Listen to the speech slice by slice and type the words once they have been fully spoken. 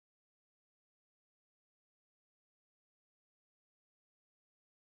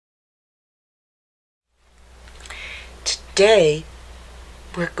Today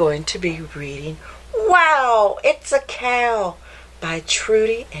we're going to be reading Wow, It's a Cow by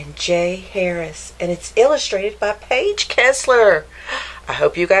Trudy and J. Harris, and it's illustrated by Paige Keiser. I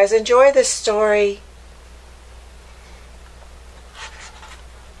hope you guys enjoy this story.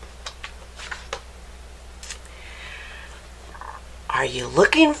 Are you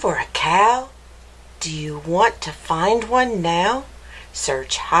looking for a cow? Do you want to find one now?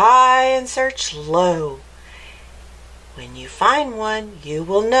 Search high and search low. When you find one, you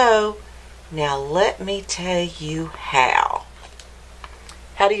will know. Now let me tell you how.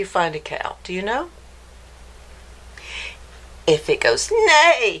 How do you find a cow? Do you know? If it goes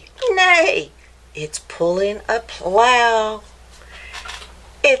neigh, neigh, it's pulling a plow.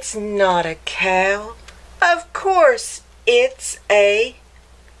 It's not a cow. Of course, it's a...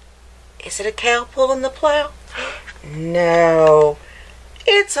 Is it a cow pulling the plow? No,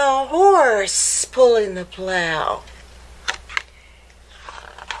 it's a horse pulling the plow.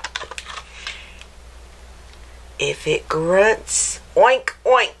 If it grunts, oink,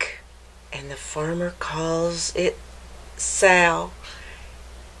 oink, and the farmer calls it sow,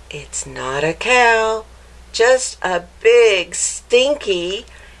 it's not a cow, just a big stinky...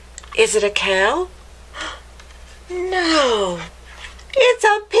 Is it a cow? No, it's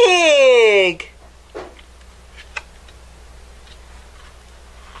a pig.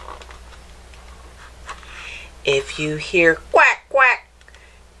 If you hear quack, quack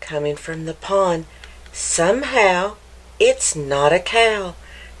coming from the pond, somehow it's not a cow.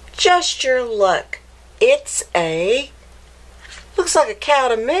 Just your luck. It's a... Looks like a cow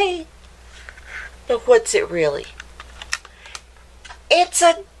to me. But what's it really? It's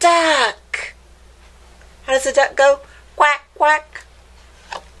a duck. How does a duck go? Quack, quack.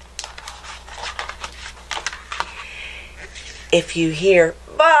 If you hear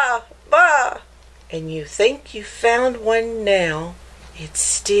baa, baa, and you think you found one now, it's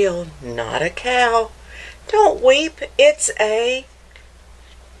still not a cow. Don't weep, it's a...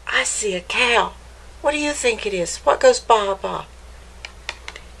 I see a cow. What do you think it is? What goes baa, baa?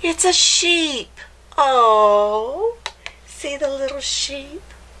 It's a sheep. Oh, see the little sheep?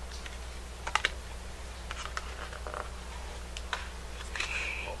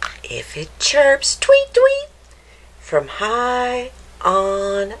 If it chirps, tweet, tweet, from high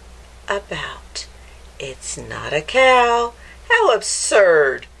on about, it's not a cow. How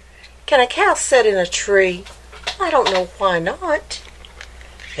absurd. Can a cow sit in a tree? I don't know why not.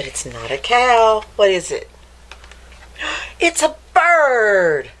 But it's not a cow. What is it? It's a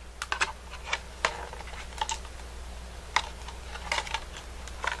bird.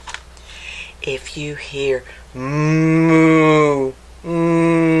 If you hear moo,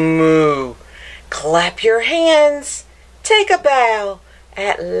 moo, clap your hands. Take a bow.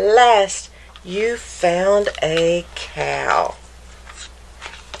 At last you found a cow.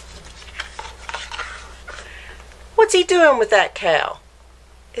 What's he doing with that cow?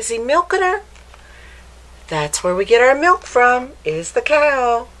 Is he milking her? That's where we get our milk from, is the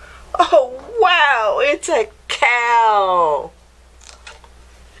cow. Oh, wow, it's a cow.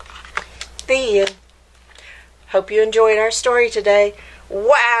 The end. Hope you enjoyed our story today.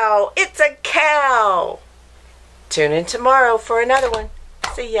 Wow, it's a cow. Tune in tomorrow for another one.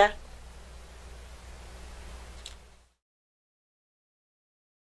 See ya.